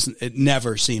 And it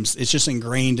never seems, it's just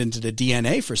ingrained into the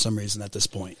DNA for some reason at this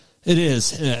point. It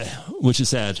is, which is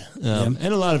sad. And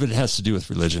a lot of it has to do with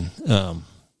religion.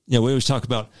 We always talk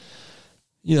about,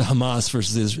 Hamas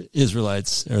versus the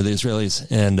Israelites or the Israelis.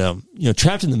 And,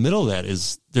 trapped in the middle of that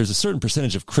there's a certain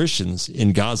percentage of Christians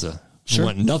in Gaza who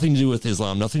want nothing to do with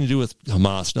Islam, nothing to do with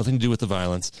Hamas, nothing to do with the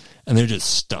violence. And they're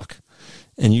just stuck.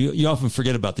 And you often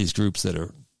forget about these groups that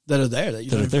are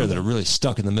really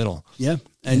stuck in the middle. Yeah.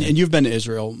 And you've been to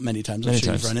Israel many times. I'm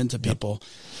sure you've run into people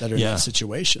that are in that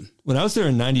situation. When I was there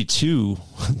in 92,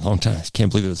 a long time, I can't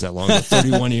believe it was that long ago,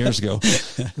 31 years ago,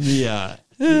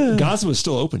 Gaza was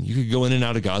still open. You could go in and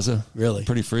out of Gaza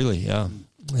pretty freely. Yeah.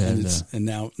 And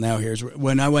now here's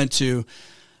when I went to,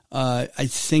 I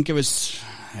think it was,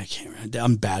 I can't remember,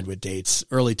 I'm bad with dates,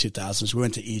 early 2000s. We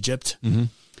went to Egypt. Mm-hmm.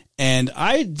 And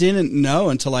I didn't know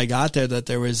until I got there that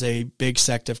there was a big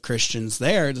sect of Christians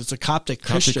there. There's a Coptic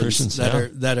Christians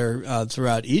that are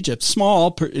throughout Egypt,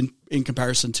 small in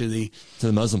comparison to the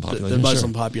Muslim population. The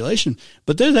Muslim population,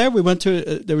 but they're there. We went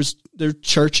to there are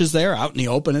churches there out in the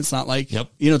open. It's not like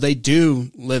they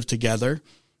do live together.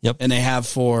 Yep, and they have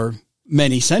for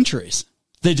many centuries.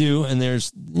 They do, and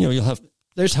there's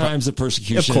times of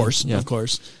persecution, of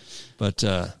course, but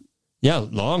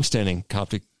long-standing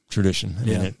Coptic tradition. I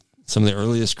mean, some of the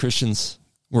earliest Christians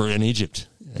were in Egypt.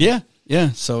 Yeah.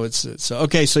 So it's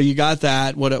okay. So you got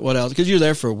that. What else? Because you're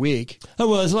there for a week. Oh,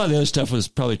 well, a lot of the other stuff was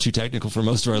probably too technical for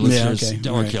most of our listeners.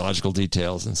 Archaeological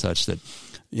details and such that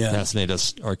fascinate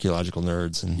us archaeological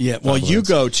nerds. And well, you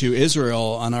go to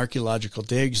Israel on archaeological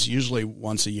digs usually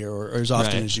once a year or as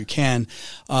often as you can.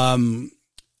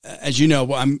 As you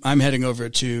know, I'm heading over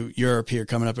to Europe here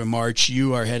coming up in March.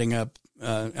 You are heading up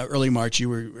early March. You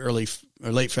were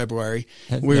late February.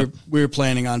 We were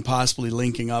planning on possibly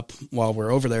linking up while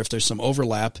we're over there if there's some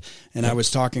overlap. And I was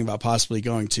talking about possibly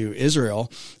going to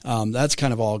Israel. That's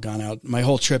kind of all gone out. My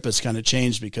whole trip has kind of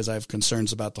changed because I have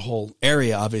concerns about the whole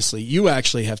area. Obviously, you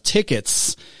actually have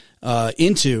tickets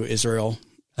into Israel.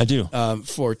 I do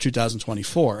for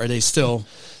 2024. Are they still?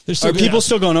 Are people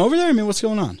still going over there? I mean, what's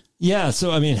going on? Yeah.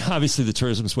 So I mean, obviously the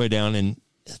tourism's way down and.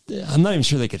 I'm not even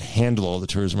sure they could handle all the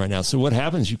tourism right now. So what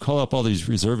happens, you call up all these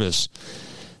reservists,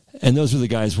 and those are the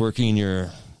guys working in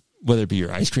whether it be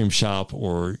your ice cream shop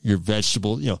or your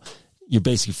vegetable, your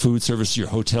basic food service, your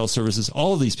hotel services,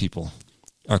 all of these people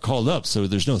are called up. So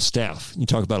there's no staff. You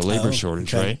talk about a labor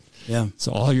shortage, right? Yeah.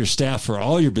 So all your staff for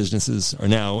all your businesses are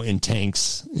now in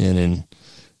tanks and in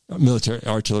military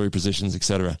artillery positions, et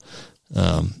cetera.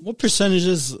 What percentage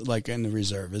is like in the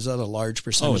reserve? Is that a large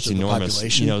percentage of enormous. The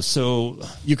population? So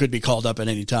you could be called up at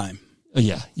any time.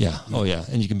 Yeah. Oh yeah.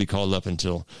 And you can be called up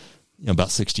until about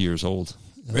 60 years old.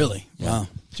 Really? Wow.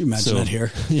 Could you imagine that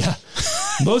here? Yeah.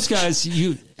 Most guys,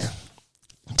 you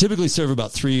typically serve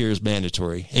about 3 years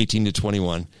mandatory, 18 to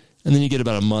 21. And then you get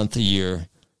about a month, a year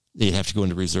that you have to go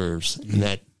into reserves. Mm-hmm. And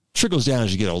that trickles down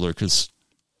as you get older because,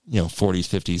 40s,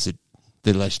 50s,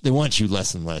 they want you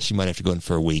less and less. You might have to go in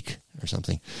for a week or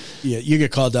something. Yeah, you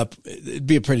get called up. It'd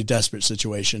be a pretty desperate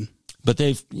situation. But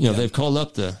they've called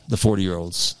up the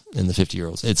 40-year-olds and the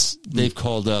 50-year-olds. They've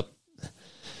called up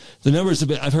the numbers a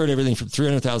bit. I've heard everything from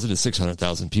 300,000 to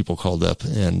 600,000 people called up,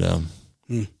 and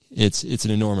it's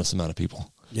an enormous amount of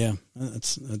people. Yeah,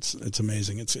 it's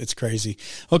amazing. It's crazy.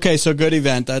 Okay, so good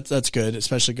event. That's good,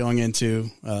 especially going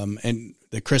into and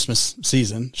the Christmas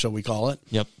season, shall we call it?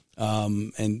 Yep.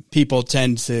 And people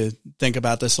tend to think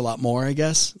about this a lot more, I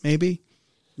guess, maybe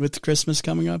with Christmas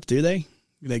coming up. Do they?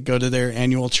 They go to their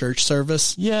annual church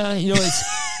service. Yeah.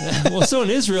 It's, so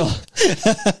in Israel,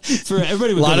 for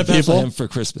everybody would go to Bethlehem for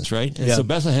Christmas, right? And so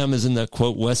Bethlehem is in the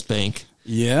quote West Bank.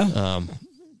 Yeah.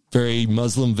 Very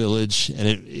Muslim village,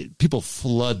 and people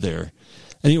flood there.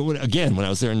 And when I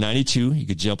was there in 92, you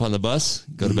could jump on the bus,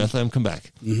 go to Bethlehem, come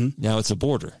back. Mm-hmm. Now it's a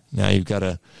border. Now you've got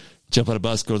to jump on a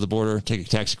bus, go to the border, take a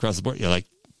taxi across the border. Like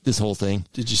this whole thing.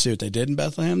 Did you see what they did in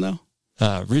Bethlehem, though?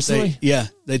 Recently?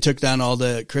 They took down all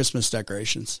the Christmas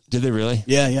decorations. Did they really?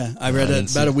 Yeah. I read it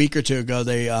about a week or two ago.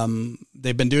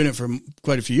 They've been doing it for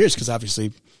quite a few years because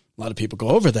obviously a lot of people go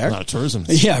over there. A lot of tourism.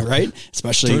 Yeah, right.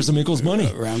 Especially tourism equals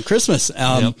money around Christmas.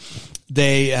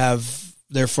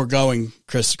 They're foregoing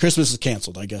Christmas is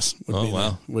canceled, I guess.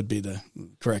 Would be the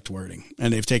correct wording.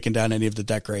 And they've taken down any of the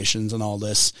decorations and all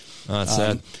this. Oh, that's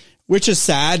sad. Which is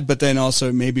sad, but then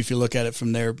also maybe if you look at it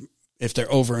from there, if they're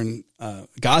over in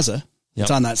Gaza,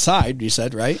 it's on that side, you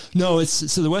said, right? No,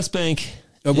 so the West Bank.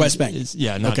 West Bank.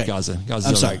 Not Gaza.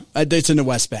 I'm sorry. It's in the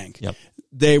West Bank. Yep.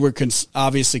 They were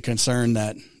obviously concerned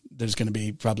that there's going to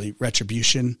be probably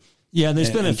retribution. Yeah, there's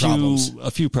been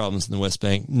a few problems in the West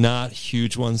Bank, not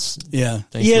huge ones. Yeah.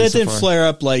 It didn't flare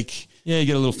up like... Yeah, you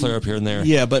get a little flare up here and there.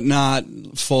 Yeah, but not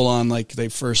full on like they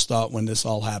first thought when this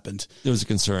all happened. There was a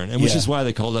concern, and which is why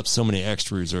they called up so many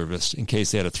extra reservists in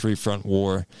case they had a 3-front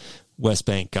war, West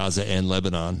Bank, Gaza, and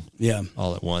Lebanon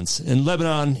all at once. In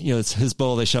Lebanon, it's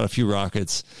Hezbollah. They shot a few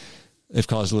rockets. They've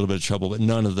caused a little bit of trouble, but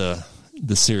none of the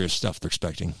serious stuff they're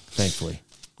expecting, thankfully.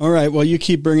 All right, well, you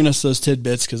keep bringing us those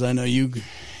tidbits because I know you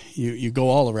go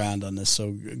all around on this,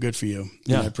 so good for you.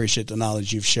 Yeah. And I appreciate the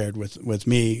knowledge you've shared with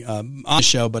me on the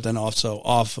show, but then also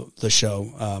off the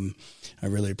show. I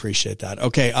really appreciate that.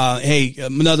 Okay, hey,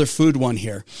 another food one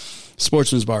here.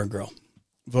 Sportsman's Bar and Grill,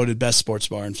 voted best sports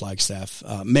bar in Flagstaff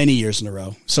many years in a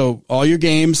row. So all your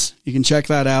games, you can check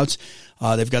that out.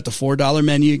 They've got the $4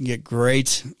 menu. You can get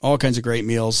all kinds of great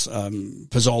meals,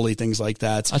 Pozzoli, things like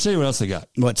that. I'll tell you what else they got.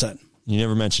 What's that? You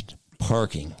never mentioned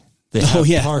parking. They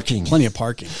have parking. Plenty of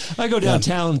parking. I go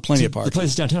downtown. Plenty of parking. The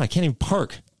places downtown, I can't even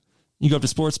park. You go up to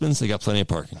Sportsman's, they got plenty of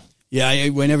parking. Yeah,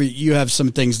 whenever you have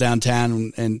some things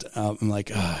downtown, and I'm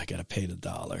like, I got to pay the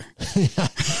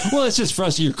 $1. Well, it's just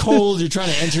frustrating. You're cold. You're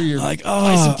trying to enter your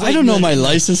license plate. I don't know my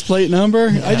license plate number.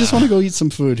 Yeah. I just want to go eat some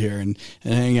food here and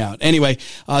hang out. Anyway,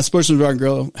 Sportsman's Bar and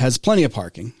Grill has plenty of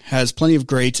parking, has plenty of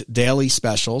great daily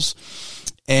specials,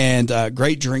 and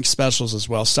great drink specials as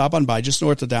well. Stop on by just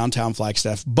north of downtown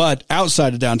Flagstaff, but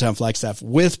outside of downtown Flagstaff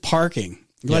with parking.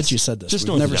 I'm glad you said this.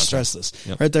 We've never stressed this.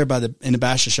 Yep. Right there in the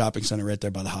Basha Shopping Center, right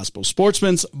there by the hospital.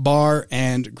 Sportsman's Bar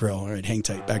and Grill. All right, hang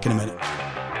tight. Back in a minute.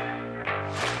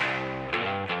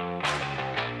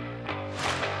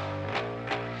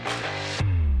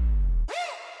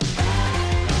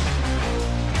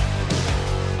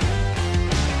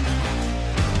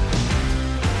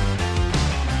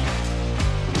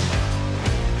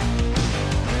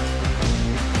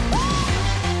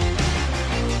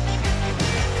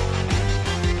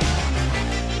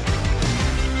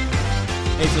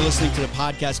 If you're listening to the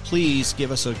podcast, please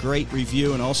give us a great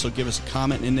review and also give us a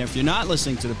comment in there. If you're not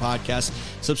listening to the podcast,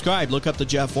 subscribe. Look up the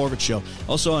Jeff Orvich Show.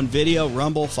 Also on video,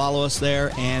 Rumble, follow us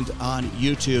there, and on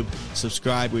YouTube,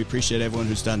 subscribe. We appreciate everyone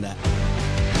who's done that.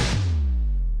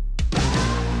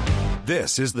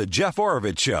 This is the Jeff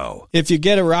Orvich Show. If you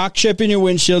get a rock chip in your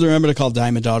windshield, remember to call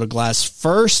Diamond Auto Glass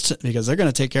first because they're going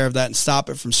to take care of that and stop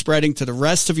it from spreading to the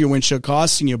rest of your windshield,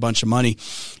 costing you a bunch of money.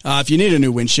 If you need a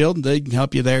new windshield, they can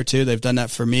help you there too. They've done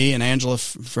that for me and Angela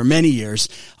for many years.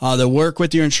 They'll work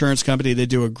with your insurance company. They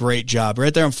do a great job.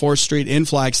 Right there on 4th Street in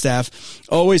Flagstaff.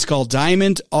 Always call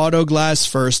Diamond Auto Glass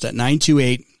first at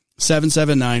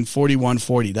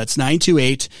 928-779-4140. That's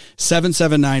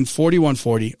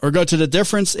 928-779-4140. Or go to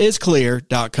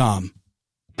thedifferenceisclear.com.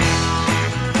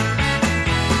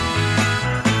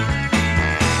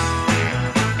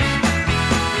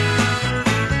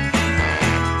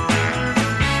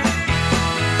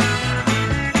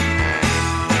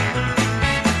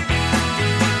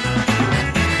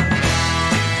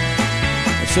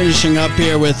 Finishing up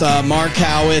here with Mark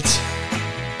Haughwout.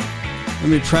 Let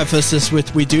me preface this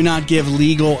with, we do not give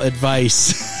legal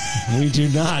advice. We do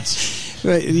not.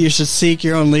 You should seek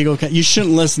your own legal. You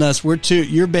shouldn't listen to us.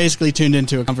 You're basically tuned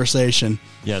into a conversation.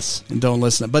 Yes. And don't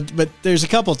listen. But there's a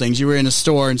couple things. You were in a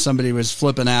store and somebody was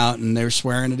flipping out and they were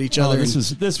swearing at each other.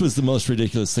 This was the most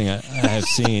ridiculous thing I have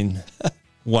seen.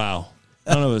 Wow.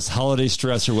 I don't know if it's holiday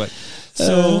stress or what.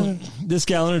 So this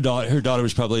gal and her daughter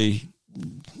was probably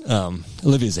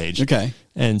Olivia's age. Okay.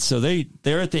 And so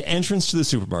they're at the entrance to the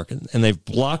supermarket and they've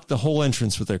blocked the whole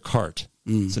entrance with their cart.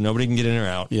 So nobody can get in or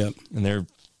out. Yep. And they're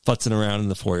futzing around in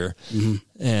the foyer. Mm-hmm.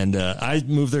 And I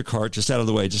moved their cart just out of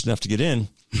the way, just enough to get in.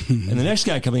 And the next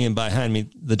guy coming in behind me,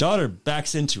 the daughter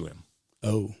backs into him.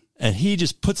 Oh. And he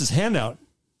just puts his hand out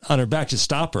on her back to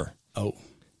stop her. Oh.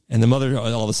 And the mother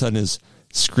all of a sudden is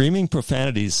screaming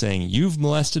profanities saying, "You've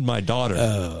molested my daughter."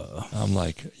 I'm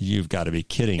like, you've got to be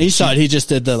kidding. He saw it. He just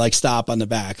did the stop on the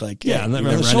back. Like, on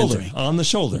the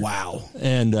shoulder. Wow.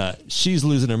 And she's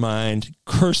losing her mind,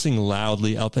 cursing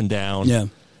loudly up and down. Yeah.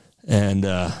 And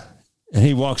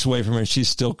he walks away from her and she's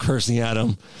still cursing at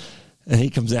him. And he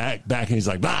comes back and he's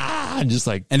like, bah! and just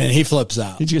like, and then he flips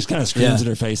out. he just kind of screams in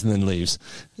her face and then leaves.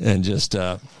 And just,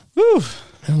 whew.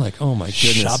 I'm like, oh my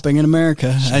goodness. Shopping in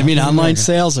America. Online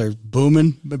sales are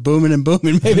booming.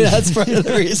 Maybe that's part of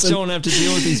the reason. Don't have to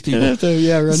deal with these people. Run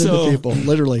into people,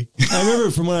 literally. I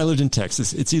remember from when I lived in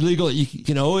Texas, it's illegal. You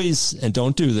can always, and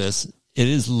don't do this, it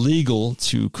is legal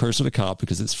to curse at a cop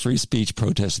because it's free speech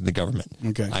protesting the government.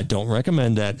 Okay. I don't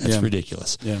recommend that. That's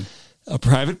ridiculous. Yeah. A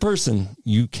private person,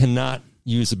 you cannot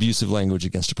use abusive language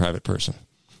against a private person.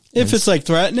 If it's like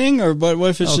threatening, or what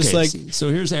if it's just like...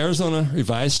 So here's Arizona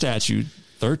revised statute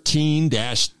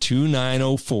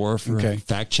 13-2904 for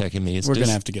fact checking me. We're going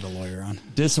to have to get a lawyer on.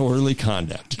 Disorderly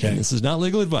conduct. Okay. And this is not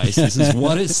legal advice. This is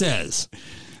what it says.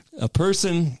 A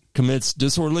person commits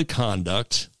disorderly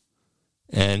conduct,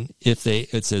 and if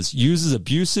it says uses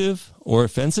abusive or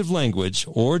offensive language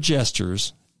or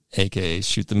gestures, aka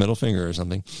shoot the middle finger or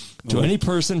something, to any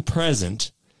person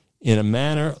present in a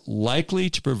manner likely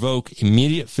to provoke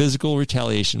immediate physical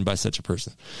retaliation by such a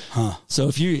person. So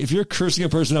if you're cursing a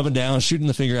person up and down, shooting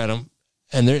the finger at them,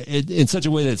 and they're in such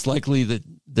a way that it's likely that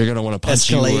they're going to want to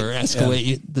punch you or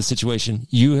escalate the situation,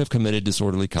 you have committed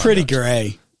disorderly conduct. Pretty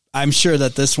gray. I'm sure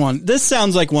that this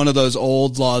sounds like one of those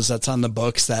old laws that's on the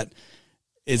books that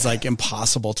is like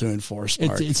impossible to enforce.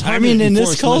 It's hard in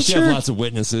this culture, you have lots of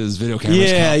witnesses, video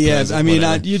cameras.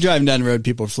 You driving down the road,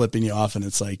 people are flipping you off, and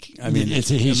it's like, it's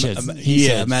a he said.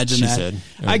 Imagine that. Said.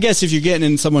 I guess if you're getting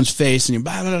in someone's face and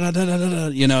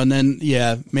and then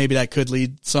maybe that could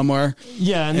lead somewhere.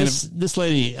 Yeah, and this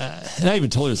lady, and I even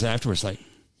told her this afterwards, like,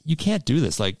 you can't do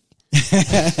this, like.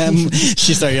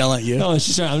 She started yelling at you. No, I'm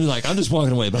just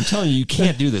walking away, but I'm telling you, you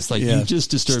can't do this. Like, you just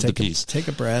disturbed the peace. Take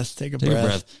a breath. Take a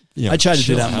breath. I try to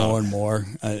do that more and more.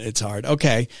 It's hard.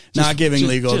 Okay. Not giving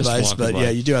legal advice,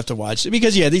 but you do have to watch it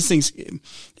because these things,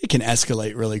 it can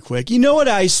escalate really quick. You know what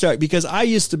because I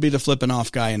used to be the flipping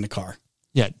off guy in the car.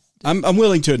 Yeah. I'm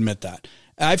willing to admit that.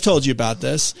 I've told you about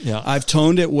this. Yeah. I've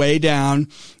toned it way down.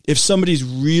 If somebody's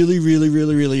really, really,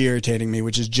 really, really irritating me,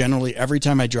 which is generally every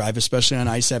time I drive, especially on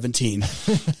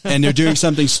I-17, and they're doing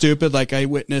something stupid, like I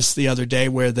witnessed the other day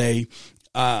where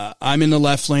I'm in the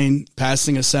left lane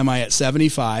passing a semi at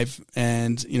 75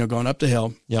 and, going up the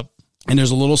hill. Yep. And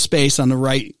there's a little space on the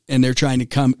right and they're trying to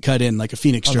cut in like a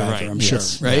Phoenix driver, I'm sure.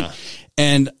 Right. Yeah.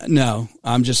 And no,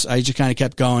 I just kind of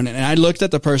kept going. And I looked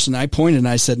at the person, I pointed and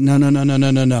I said, no.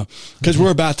 Cause we're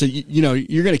about to,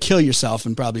 you're going to kill yourself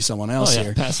and probably someone else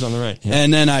here. Pass it on the right. Yeah.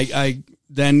 And then I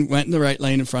then went in the right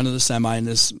lane in front of the semi and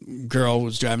this girl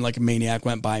was driving like a maniac,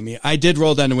 went by me. I did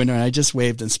roll down the window and I just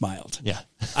waved and smiled. Yeah.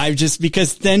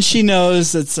 Because then she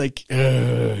knows it's like,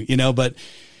 but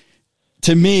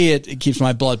to me, it keeps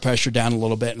my blood pressure down a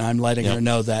little bit, and I'm letting her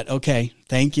know that, okay,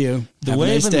 thank you. Have a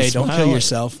nice day. Don't kill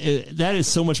yourself. That is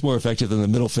so much more effective than the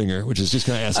middle finger, which is just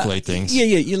going to escalate things.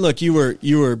 Yeah. Look, you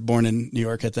were born in New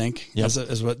York, I think. Yep.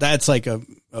 That's like a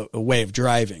way of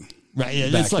driving. Right.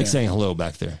 Yeah, it's like saying hello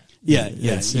back there. Yeah.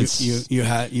 You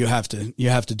have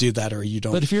to do that, or you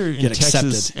don't. But if you're get in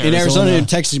Texas, accepted. In Arizona and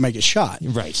Texas, you might get shot.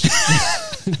 Right.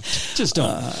 Just don't.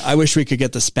 I wish we could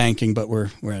get the spanking, but we're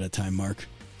out of time, Mark.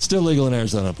 Still legal in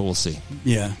Arizona, but we'll see.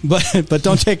 Yeah, but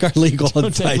don't take our legal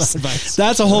advice.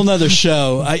 That's a whole nother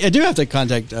show. I do have to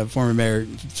contact former Mayor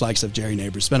Flagstaff Jerry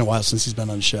Neighbors. It's been a while since he's been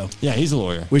on the show. Yeah, he's a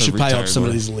lawyer. We should pile up some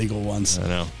of these legal ones. I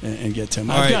know. And get to him.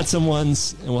 I've got some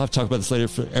ones, and we'll have to talk about this later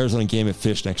for Arizona Game and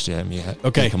Fish next time.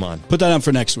 Okay. Come on. Put that on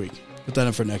for next week.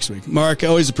 Mark,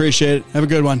 always appreciate it. Have a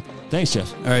good one. Thanks,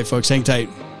 Jeff. All right, folks, hang tight.